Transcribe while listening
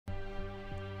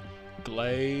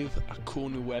glaive, a cool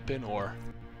new weapon, or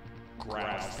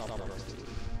grab thumper flute.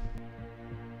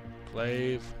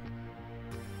 Glaive,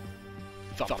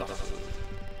 thumper flute.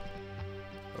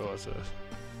 What's this?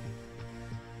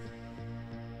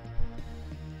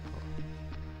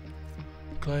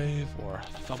 Glaive or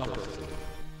thumper flute.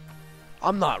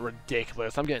 I'm not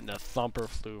ridiculous. I'm getting a thumper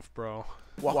flute, bro.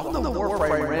 Welcome to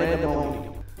Warframe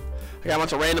random. I got a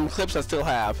bunch of random clips I still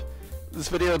have. This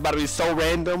video is about to be so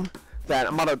random that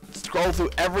I'm about to scroll through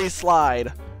every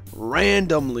slide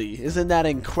randomly. Isn't that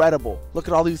incredible? Look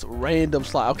at all these random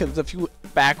slides. Okay, there's a few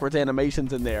backwards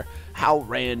animations in there. How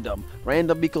random?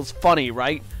 Random equals funny,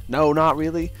 right? No, not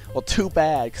really. Well, too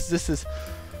bad, because this is...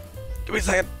 Give me a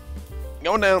second.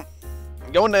 Going down.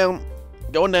 Going down.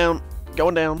 Going down.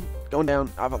 Going down. Going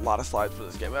down. I have a lot of slides for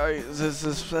this game. Right, this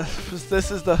is the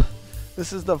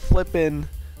flippin'.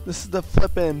 This is the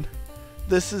flippin'.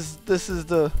 This is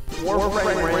the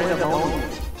Warframe random only.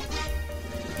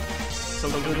 So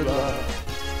good luck.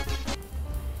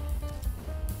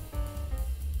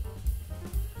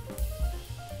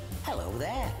 Hello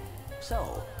there.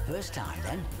 So, first time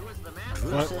then. Who was the man?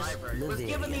 The library was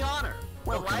given the honor.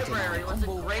 The library was a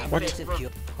great bit of...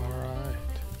 Alright.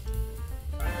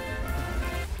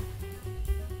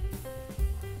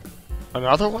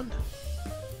 Another one?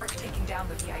 Taking down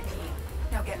the VIP.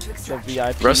 Now get to The extraction.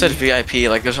 VIP. Bro said VIP,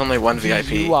 like there's only one VIP.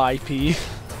 VIP.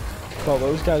 Well,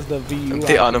 those guys, the VU.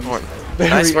 The unimportant.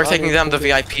 Nice, we're taking down the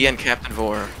VIP and Captain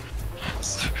Vor.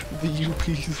 The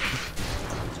UPs.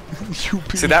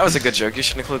 UPs. See, that was a good joke. You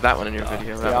should include that one in your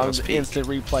video. That Yeah, one was peak. instant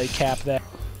replay cap that.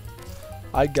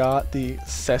 I got the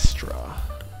Sestra.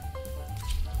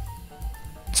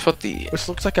 Let's put the Which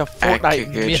looks like a Fortnite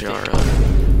mythic. Akigajara.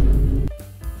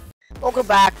 Welcome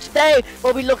back. Today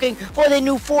we'll be looking for the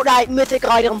new Fortnite mythic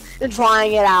item and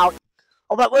trying it out.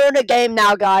 Oh, but we're in the game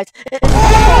now, guys. Oh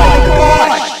my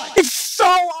gosh! It's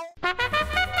so...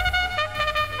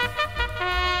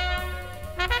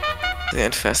 The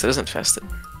infested is infested.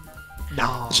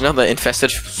 No. Did you know the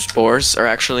infested spores are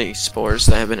actually spores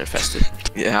that have been infested?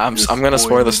 Yeah, I'm gonna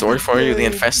spoil the story for you. The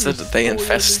infested, they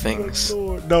infest things.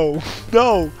 No.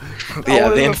 No. Yeah,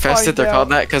 the infested, they're called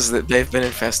that because they've been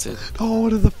infested. I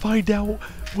wanted to find out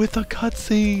with a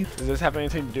cutscene. Does this have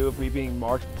anything to do with me being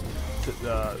marked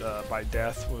by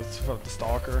death from the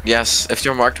stalker? Yes, if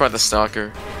you're marked by the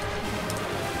stalker.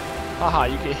 Haha,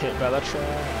 you get hit by the trap.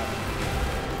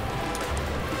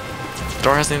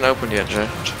 Door hasn't even opened yet, Jay.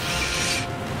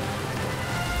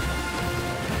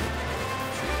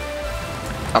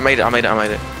 I made it.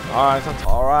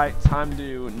 Alright, time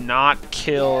to not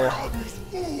kill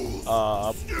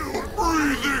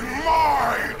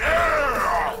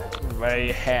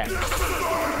Ray Heck.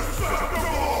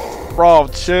 Bro,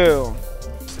 chill.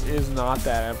 This is not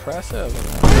that impressive.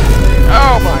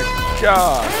 Oh my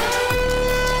god.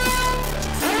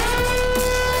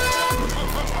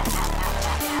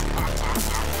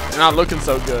 You're not looking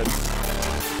so good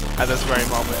at this very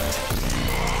moment.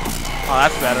 Oh,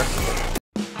 that's better.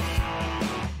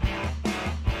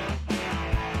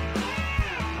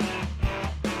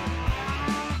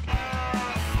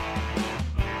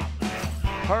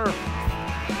 Perfect.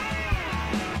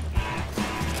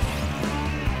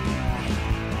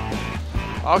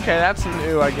 Okay, that's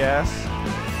new, I guess.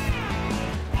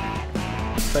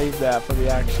 Save that for the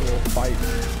actual fight.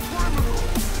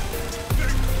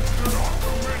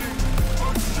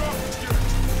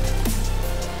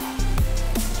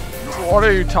 What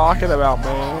are you talking about,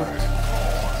 man?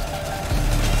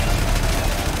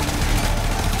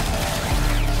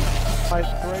 Fight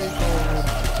break.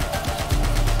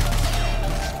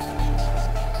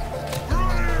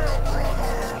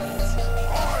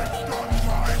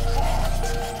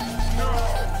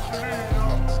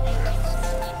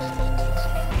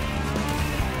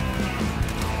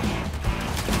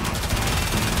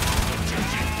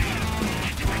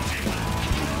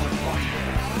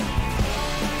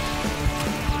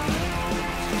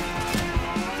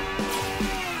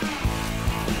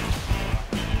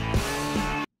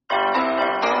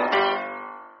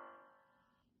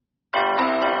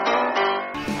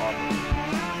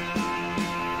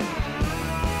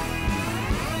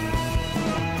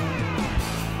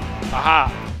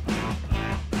 Aha!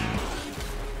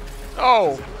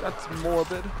 Oh, that's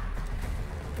morbid.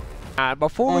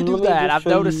 Before we do that, I've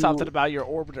noticed something about your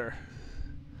orbiter.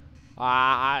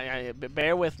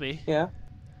 Bear with me. Yeah.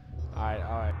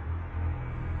 Alright.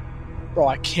 Bro,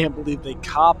 I can't believe they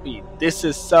copied. This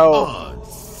is so...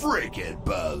 Unfreaking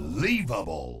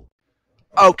believable.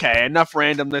 Okay, enough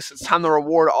randomness. It's time to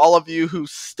reward all of you who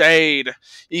stayed,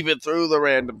 even through the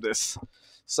randomness.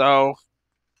 So,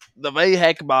 the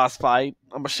Vahek boss fight.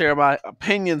 I'm gonna share my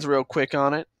opinions real quick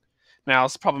on it. Now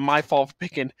it's probably my fault for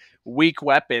picking weak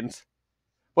weapons,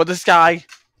 but this guy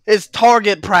is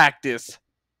target practice,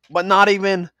 but he's not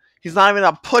even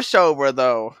a pushover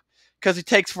though, because he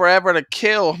takes forever to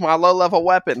kill my low level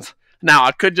weapons. Now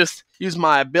I could just use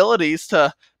my abilities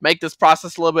to make this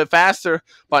process a little bit faster,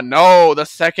 but no, the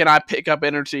second I pick up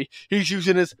energy, he's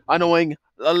using his annoying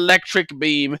electric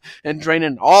beam and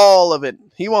draining all of it.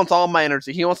 He wants all my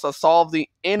energy. He wants to solve the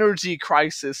energy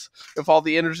crisis with all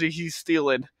the energy he's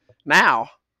stealing. Now,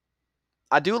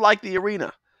 I do like the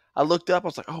arena. I looked up, I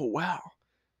was like, oh wow,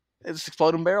 it's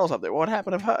exploding barrels up there. What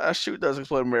happened if I shoot those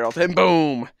exploding barrels? And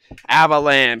boom,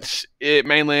 avalanche. It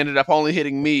mainly ended up only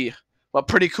hitting me, but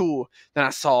pretty cool. Then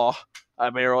I saw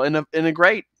a barrel in a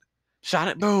grate. Shot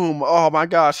it, boom. Oh my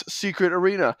gosh, secret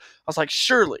arena. I was like,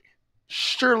 surely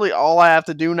all I have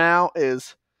to do now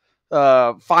is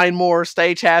find more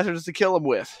stage hazards to kill him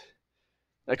with.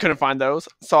 I couldn't find those,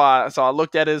 so I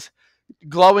looked at his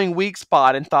glowing weak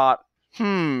spot and thought,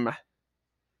 maybe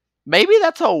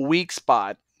that's a weak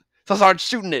spot. So I started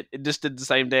shooting it. It just did the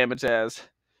same damage as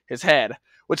his head,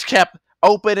 which kept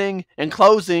opening and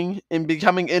closing and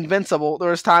becoming invincible.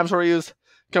 There was times where he was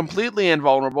completely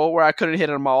invulnerable, where I couldn't hit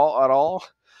him all at all.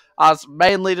 I was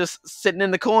mainly just sitting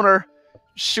in the corner,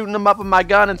 shooting him up with my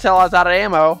gun until I was out of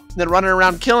ammo, then running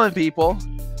around killing people,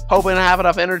 hoping to have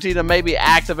enough energy to maybe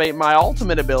activate my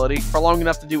ultimate ability for long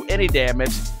enough to do any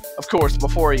damage. Of course,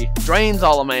 before he drains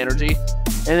all of my energy.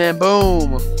 And then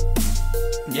boom,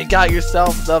 you got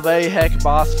yourself the Vahek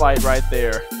boss fight right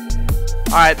there.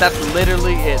 Alright, that's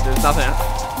literally it. There's nothing else.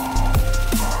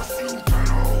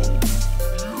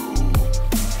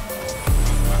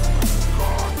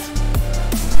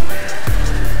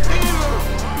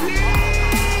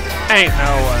 Ain't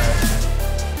no way.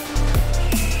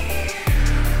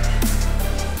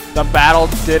 The battle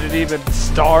didn't even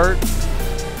start.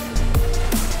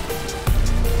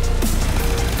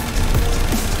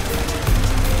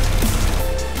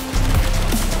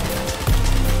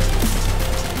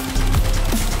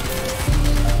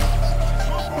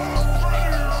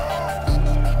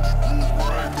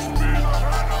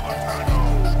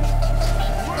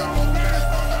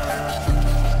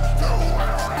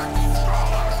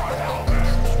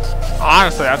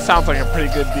 Honestly, that sounds like a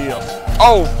pretty good deal.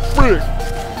 Oh, frick!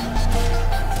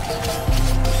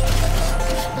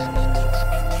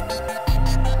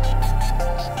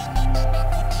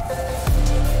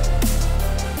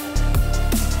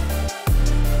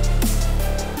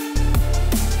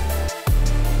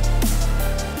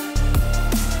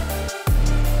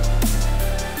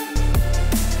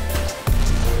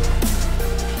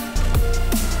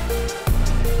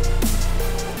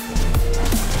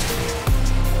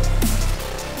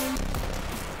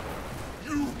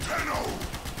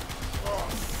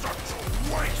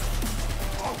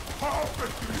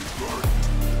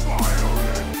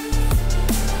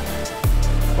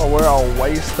 But we're a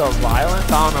waste of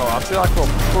violence? I don't know. I feel like we're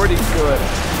pretty good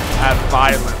at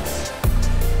violence.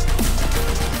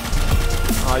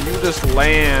 You just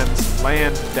land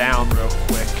down real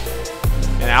quick,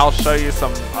 and I'll show you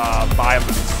some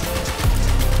violence.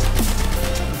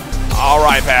 All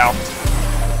right, pal.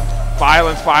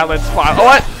 Violence.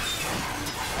 What?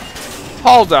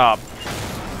 Hold up.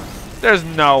 There's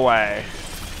no way.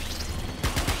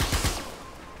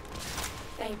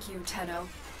 Thank you, Tenno.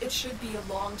 It should be a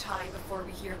long time before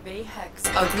we hear Vahek's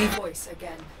ugly voice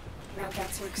again. Now get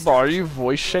to Bro, are you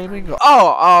voice shaming?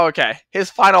 Oh, okay. His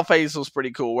final phase was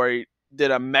pretty cool, where he did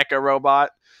a mecha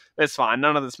robot. It's fine.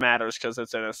 None of this matters because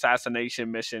it's an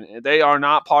assassination mission. They are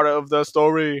not part of the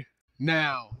story.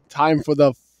 Now, time for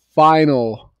the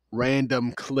final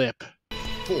random clip.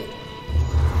 4.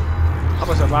 I'm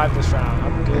gonna survive this round.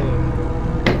 I'm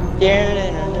good.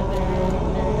 Yeah.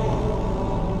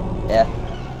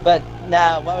 But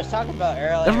now, what I was talking about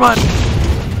earlier. Never mind.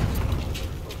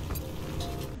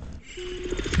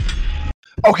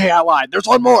 Okay, I lied. There's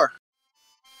one more.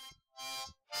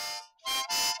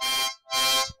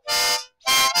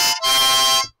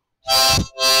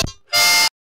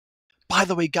 By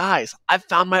the way, guys, I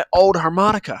found my old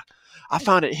harmonica. I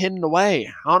found it hidden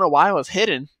away. I don't know why it was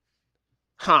hidden.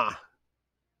 Huh.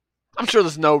 I'm sure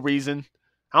there's no reason.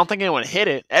 I don't think anyone hid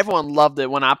it. Everyone loved it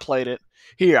when I played it.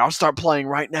 Here, I'll start playing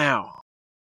right now.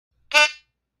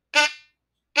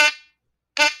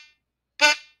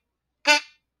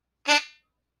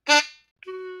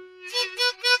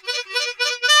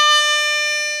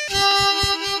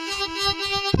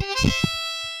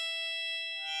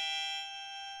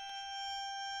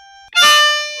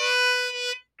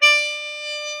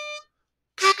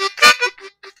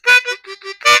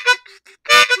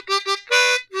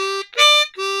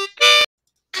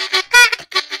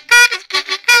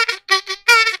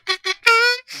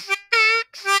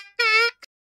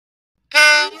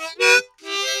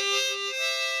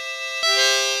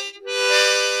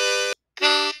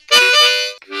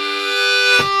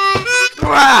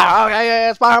 Okay,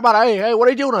 it's my about. Hey, what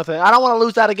are you doing with it? I don't want to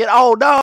lose that again. Oh no.